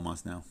do with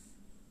Omos now?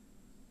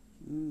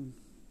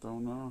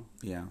 Don't know.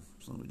 Yeah,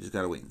 so we just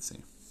gotta wait and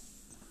see.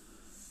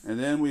 And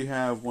then we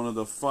have one of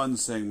the fun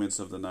segments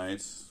of the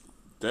night.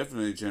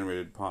 Definitely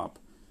generated pop.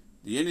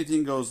 The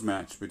Anything Goes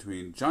match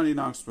between Johnny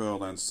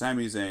Knoxville and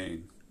Sami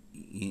Zayn.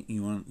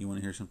 You want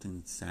to hear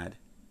something sad?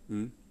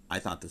 I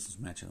thought this was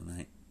match of the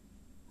night.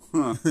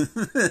 Huh.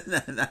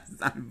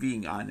 I'm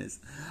being honest.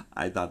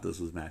 I thought this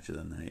was match of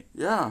the night.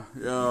 Yeah.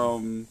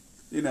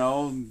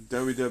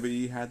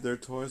 WWE had their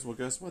toys. Well,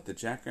 guess what? The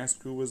Jackass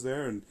crew was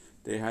there, and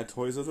they had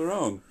toys of their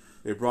own.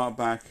 They brought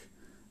back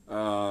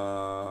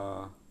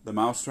the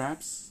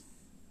mousetraps.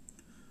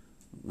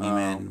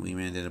 Wee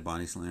Man did a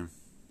body slam.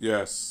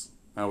 Yes.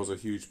 That was a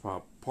huge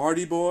pop.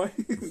 Party Boy,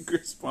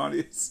 Chris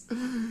Pontius,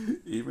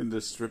 even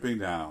just stripping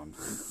down.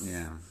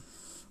 Yeah.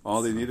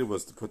 All they needed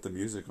was to put the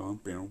music on.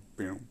 Boom,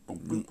 boom, boom,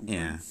 boom, boom.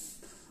 Yeah.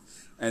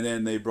 And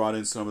then they brought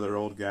in some of their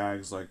old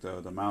gags, like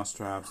the mouse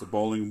traps, the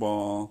bowling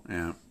ball,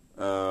 Yeah.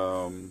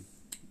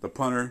 the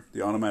punter,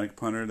 the automatic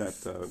punter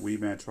that Wee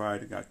Man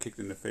tried and got kicked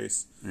in the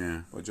face.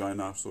 Yeah. But Johnny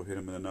Knoxville hit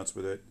him in the nuts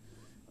with it.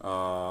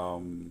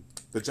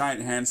 The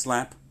giant hand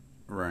slap.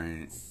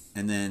 Right.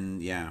 And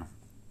then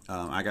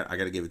I got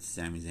to give it to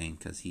Sami Zayn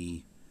because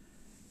he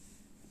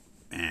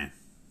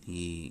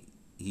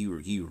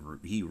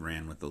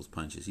ran with those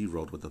punches. He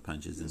rolled with the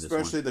punches in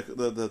Especially this one.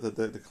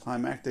 the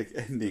climactic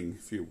ending,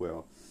 if you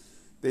will.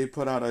 They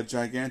put out a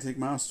gigantic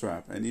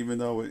mousetrap, and even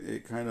though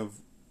it kind of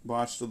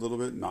botched a little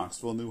bit,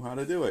 Knoxville knew how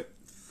to do it.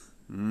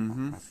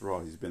 Mm-hmm. After all,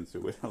 he's been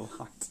through it a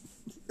lot.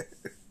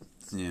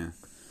 Yeah.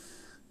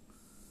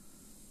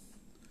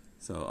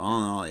 So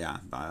all in all, yeah,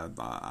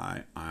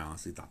 I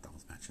honestly thought that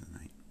was match of the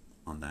night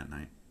on that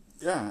night.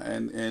 Yeah,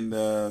 and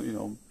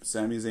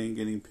Sami Zayn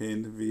getting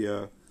pinned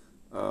via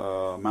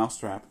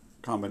mousetrap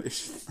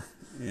combination.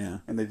 Yeah.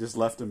 And they just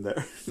left him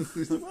there.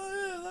 He's like,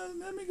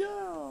 let me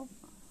go.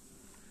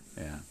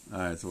 Yeah. All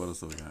right. So what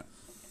else do we got?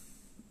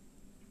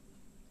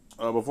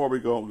 Before we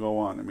go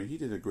on, I mean, he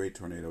did a great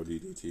tornado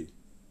DDT.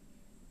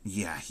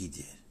 Yeah, he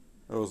did.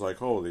 It was like,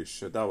 holy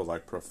shit, that was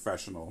like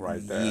professional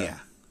right there. Yeah.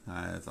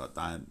 I thought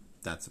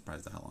that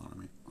surprised the hell out of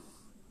me.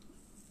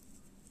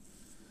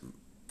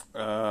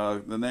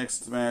 The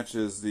next match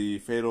is the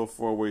Fatal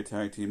 4-Way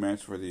Tag Team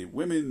match for the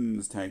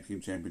Women's Tag Team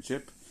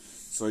Championship.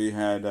 So you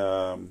had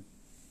the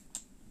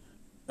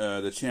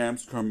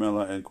champs,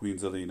 Carmella and Queen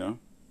Zelina.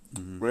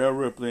 Mm-hmm. Rhea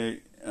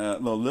Ripley,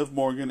 Liv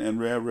Morgan and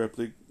Rhea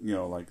Ripley,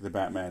 like the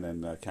Batman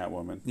and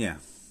Catwoman. Yeah.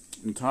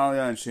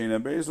 Natalya and Shayna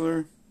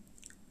Baszler.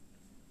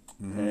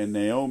 Mm-hmm. And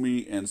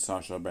Naomi and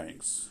Sasha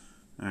Banks.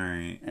 All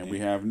right. And we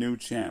have new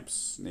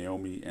champs,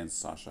 Naomi and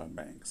Sasha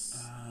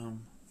Banks.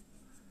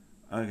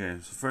 Okay,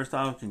 so first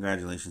off,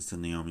 congratulations to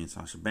Naomi and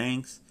Sasha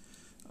Banks.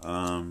 It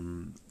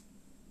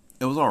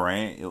was all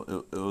right.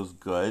 It was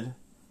good.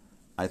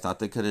 I thought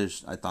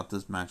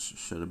this match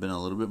should have been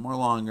a little bit more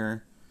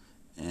longer.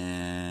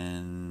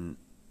 And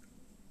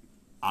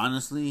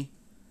honestly,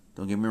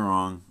 don't get me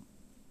wrong.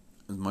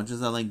 As much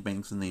as I like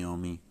Banks and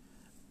Naomi,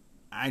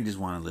 I just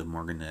want Liv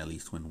Morgan to at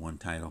least win one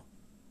title.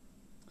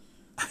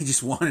 I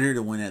just wanted her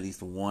to win at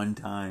least one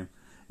time.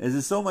 Is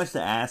it so much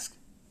to ask?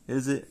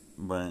 Is it?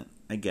 But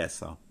I guess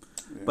so.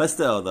 Yeah. But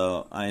still,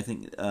 though, I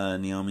think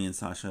Naomi and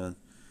Sasha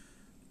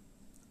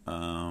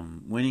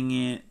winning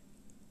it.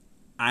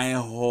 I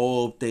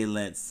hope they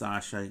let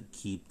Sasha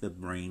keep the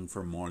reign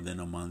for more than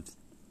a month.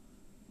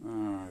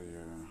 Oh,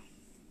 yeah.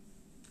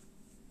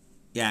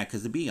 Yeah,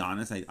 because to be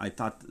honest, I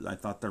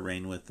thought the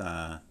reign with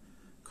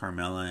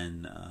Carmella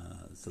and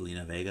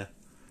Zelina Vega,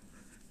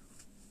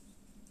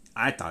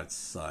 I thought it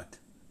sucked.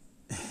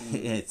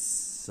 It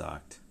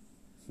sucked.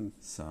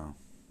 So.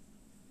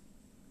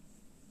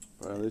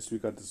 But at least we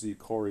got to see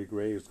Corey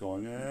Graves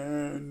going,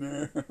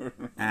 no.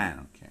 I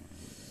don't care.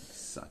 It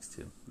sucks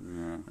too.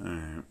 Yeah.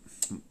 Alright.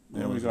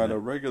 Then we got a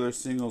regular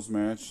singles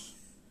match.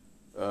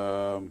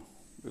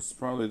 This is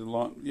probably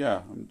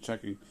I'm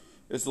checking.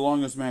 It's the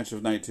longest match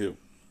of night 2.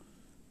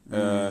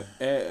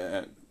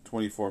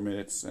 24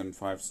 minutes and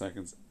 5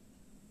 seconds.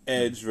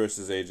 Edge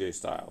versus AJ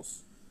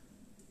Styles.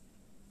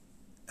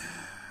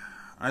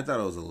 I thought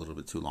it was a little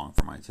bit too long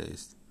for my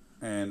taste.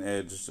 And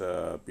Edge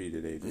beat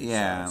it AJ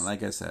Yeah, Styles.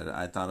 like I said,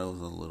 I thought it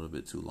was a little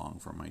bit too long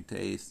for my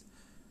taste.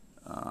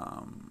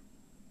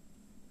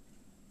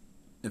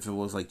 If it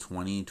was like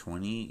 20,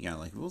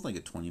 like if it was like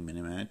a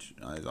 20-minute match,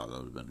 I thought that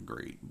would have been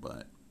great,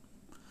 but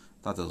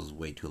I thought that was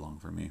way too long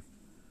for me.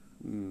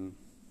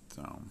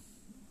 So,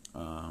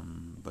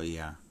 but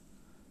yeah,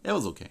 it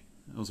was okay.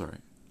 It was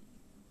alright.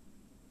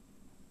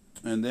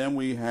 And then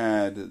we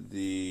had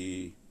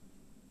the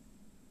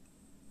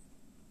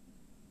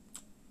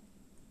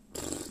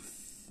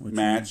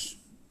match,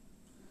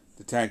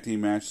 the tag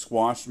team match,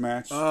 squash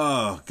match.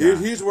 Oh, God.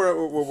 Here's where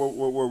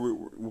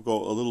we'll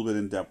go a little bit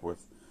in depth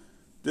with.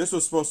 This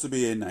was supposed to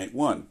be a night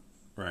 1.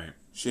 Right.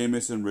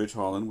 Sheamus and Ridge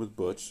Holland with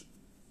Butch,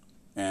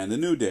 and the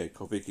New Day,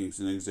 Kofi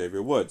Kingston and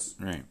Xavier Woods.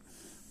 Right.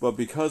 But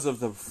because of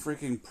the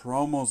freaking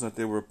promos that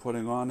they were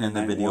putting on and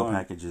the video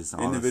packages,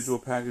 individual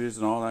packages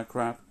and all that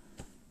crap,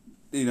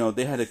 they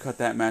had to cut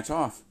that match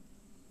off.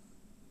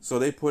 So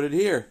they put it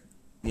here,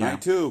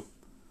 night 2.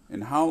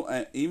 And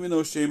even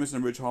though Sheamus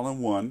and Ridge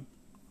Holland won,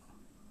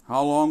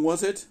 how long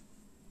was it?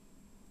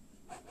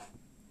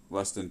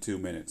 Less than 2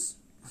 minutes.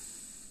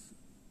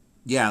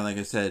 Yeah, like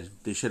I said,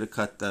 they should have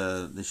cut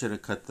the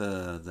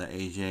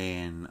AJ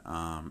and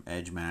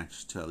Edge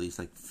match to at least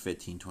like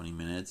 15-20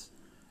 minutes.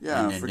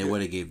 Yeah, and then they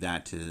would have gave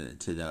that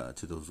to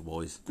those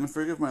boys. And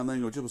forgive my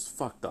language, it was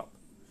fucked up.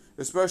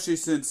 Especially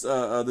since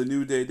the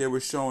New Day, they were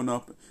showing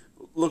up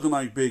looking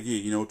like Big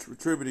E,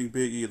 tributing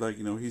Big E, like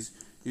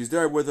he's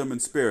there with them in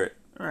spirit.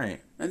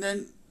 Right. And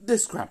then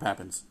this crap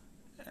happens.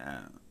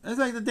 It's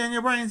like the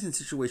Daniel Bryan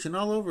situation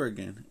all over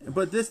again.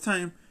 But this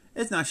time,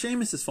 it's not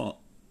Sheamus' fault.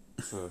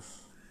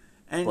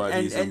 But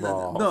he's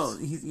involved. No,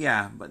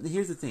 but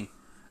here's the thing.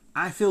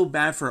 I feel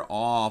bad for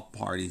all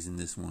parties in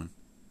this one.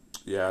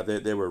 Yeah,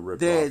 they were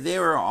ripped They off. they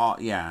were all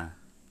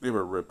They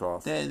were ripped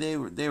off. they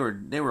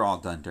were all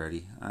done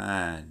dirty.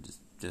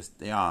 Just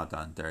they all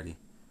done dirty.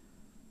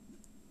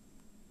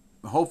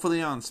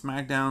 Hopefully on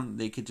SmackDown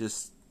they could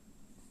just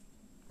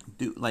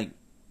do like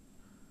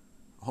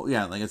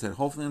like I said,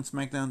 hopefully on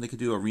SmackDown they could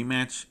do a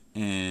rematch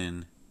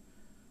and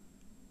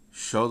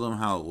show them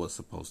how it was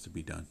supposed to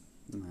be done.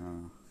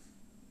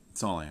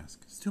 That's all I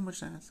ask. It's too much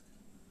to ask.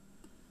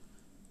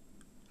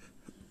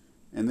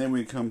 And then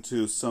we come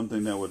to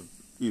something that would,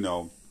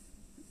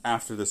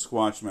 after the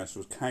squash match,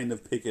 would kind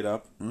of pick it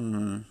up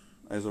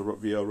as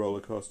via a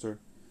roller coaster.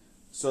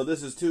 So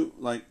this is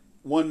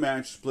one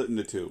match split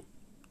into two.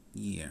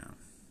 Yeah.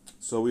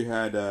 So we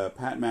had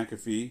Pat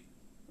McAfee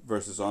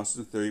versus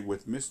Austin Theory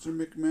with Mr.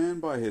 McMahon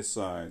by his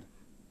side.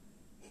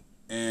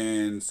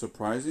 And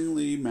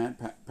surprisingly,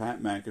 Pat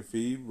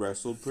McAfee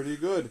wrestled pretty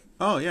good.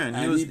 Oh, yeah.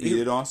 And he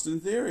beat Austin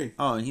Theory.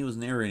 Oh, and he was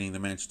narrating the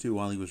match, too,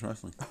 while he was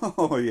wrestling.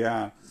 Oh,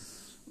 yeah.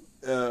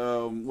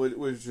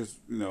 Which is,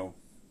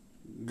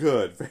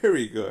 good.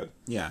 Very good.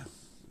 Yeah.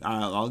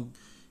 I'll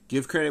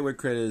give credit where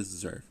credit is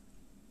deserved.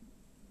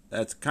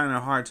 That's kind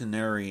of hard to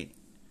narrate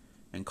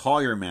and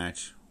call your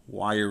match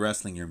while you're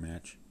wrestling your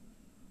match.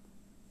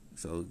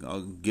 So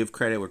I'll give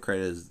credit where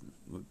credit is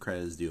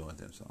due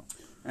with him. So.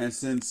 And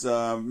since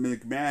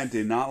McMahon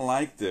did not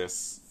like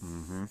this,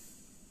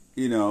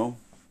 he kind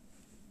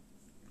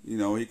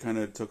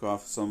of took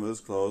off some of his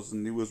clothes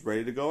and he was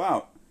ready to go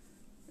out.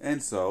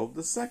 And so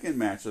the second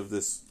match of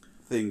this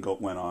thing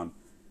went on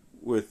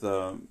with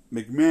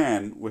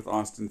McMahon with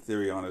Austin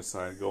Theory on his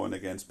side going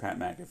against Pat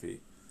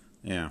McAfee.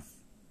 Yeah.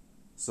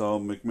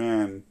 So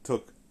McMahon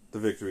took the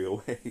victory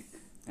away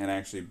and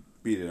actually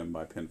beat him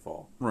by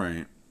pinfall.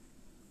 Right.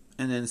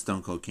 And then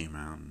Stone Cold came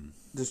out and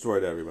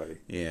destroyed everybody.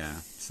 Yeah.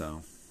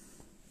 So.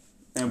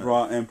 And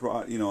brought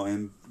everybody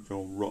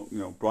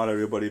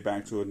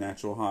back to a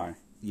natural high.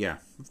 Yeah,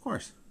 of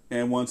course.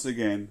 And once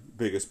again,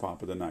 biggest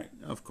pop of the night.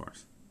 Of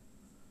course.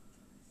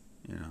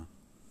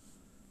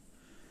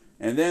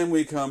 And then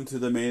we come to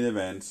the main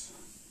event,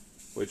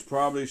 which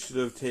probably should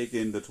have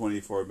taken the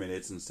 24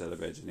 minutes instead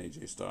of Edge and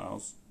AJ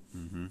Styles.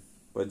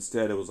 But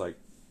instead it was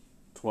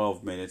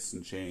 12 minutes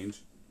and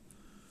change.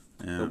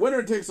 Yeah. The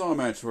winner takes all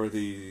match for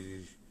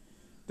the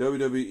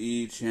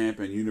WWE Champ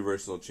and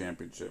Universal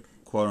Championship.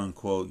 Quote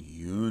unquote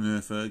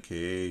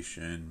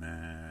unification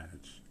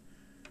match.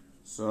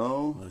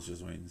 So let's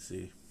just wait and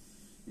see.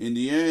 In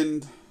the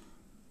end,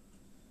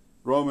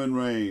 Roman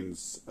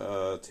Reigns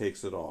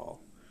takes it all.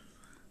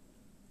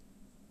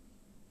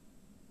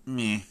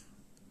 Meh.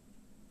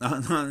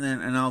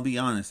 And I'll be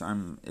honest,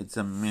 it's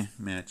a meh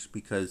match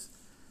because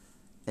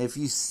if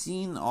you've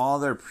seen all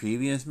their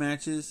previous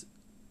matches,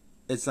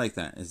 it's like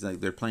that. It's like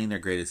they're playing their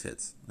greatest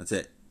hits. That's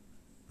it.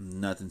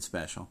 Nothing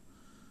special.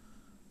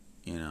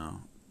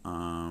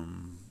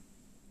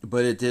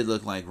 But it did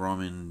look like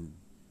Roman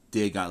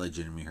got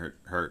legitimately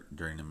hurt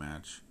during the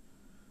match.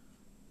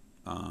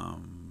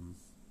 Don't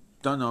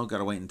know.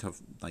 Gotta wait until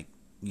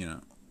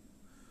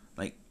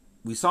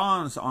we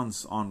saw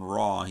on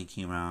Raw. He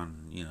came out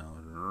and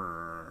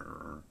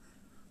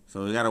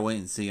so we gotta wait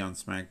and see on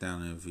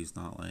SmackDown if he's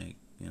not I'm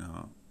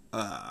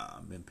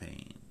in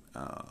pain.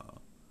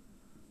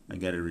 I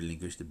gotta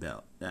relinquish the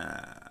belt.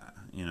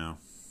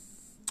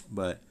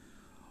 But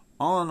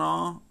all in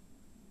all,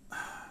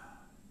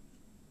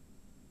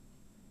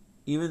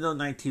 even though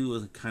night 2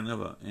 was kind of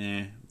a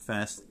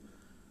fest,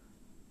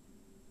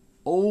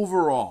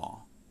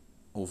 overall,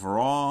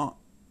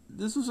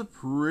 this was a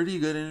pretty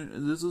good.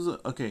 This was a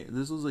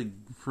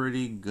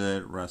pretty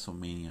good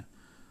WrestleMania.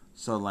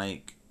 So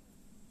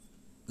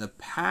the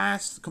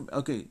past,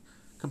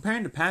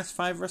 comparing the past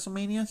 5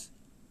 WrestleManias,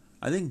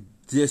 I think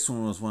this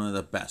one was one of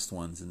the best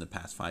ones in the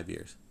past 5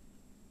 years.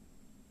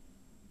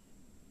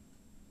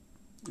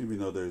 Even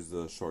though there's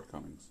the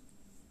shortcomings.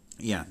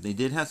 Yeah, they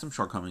did have some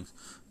shortcomings,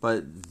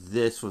 but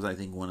this was, I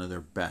think, one of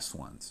their best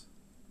ones.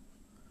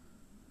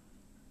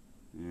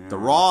 Yeah. The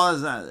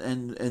Raws,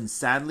 and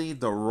sadly,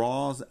 the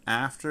Raws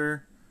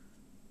after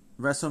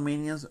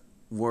WrestleManias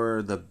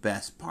were the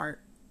best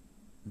part.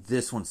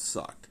 This one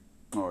sucked.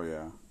 Oh,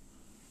 yeah.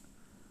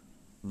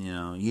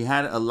 You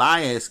had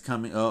Elias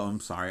coming. Oh, I'm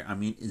sorry. I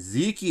mean,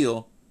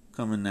 Ezekiel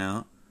coming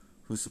out,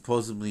 who's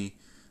supposedly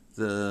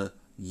the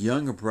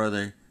younger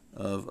brother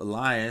of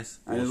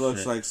Elias. And it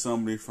looks like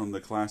somebody from the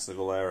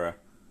classical era.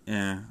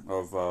 Yeah.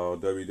 Of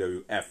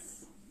WWF.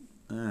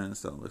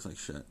 So it looks like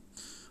shit.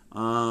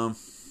 And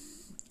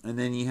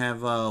then you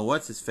have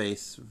what's his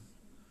face?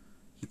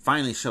 He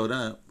finally showed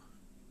up.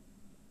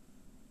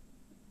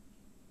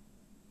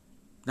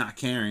 Not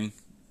caring.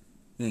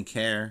 He didn't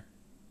care.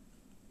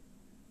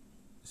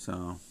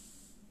 So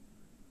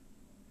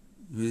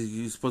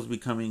he's supposed to be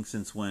coming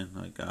since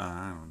when?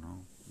 I don't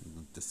know.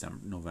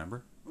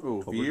 November. Oh,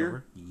 October, beer?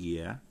 November?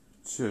 Yeah.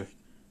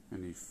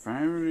 And he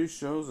finally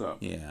shows up.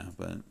 Yeah,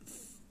 but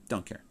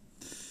don't care.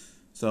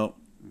 So,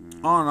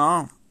 all in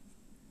all,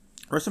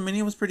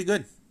 WrestleMania was pretty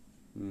good.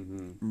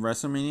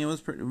 WrestleMania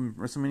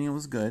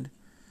was good.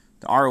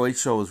 The ROH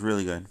show was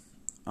really good.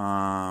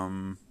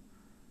 And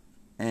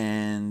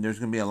and there's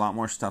going to be a lot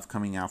more stuff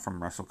coming out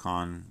from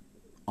WrestleCon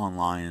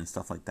online and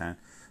stuff like that.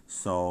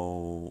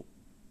 So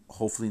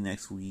hopefully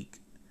next week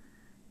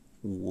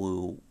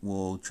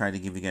we'll try to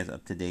give you guys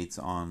up to dates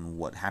on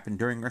what happened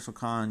during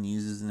WrestleCon,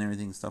 uses and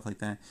everything, stuff like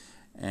that.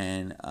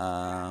 And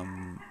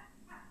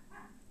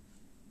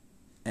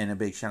a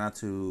big shout out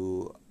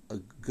to a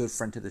good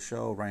friend to the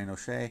show, Ryan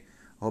O'Shea. I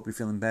hope you're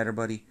feeling better,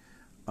 buddy.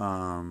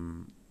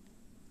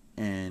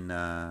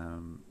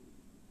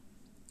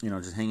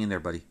 Just hang in there,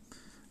 buddy.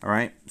 All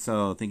right.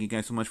 So thank you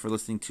guys so much for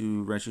listening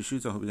to Retro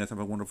Shoots. I hope you guys have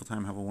a wonderful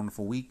time. Have a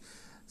wonderful week.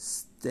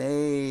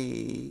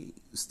 Stay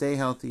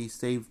healthy.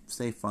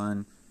 Stay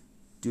fun.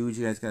 Do what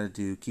you guys got to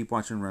do. Keep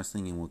watching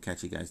wrestling, and we'll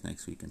catch you guys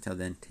next week. Until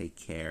then, take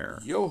care.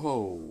 Yo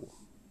ho.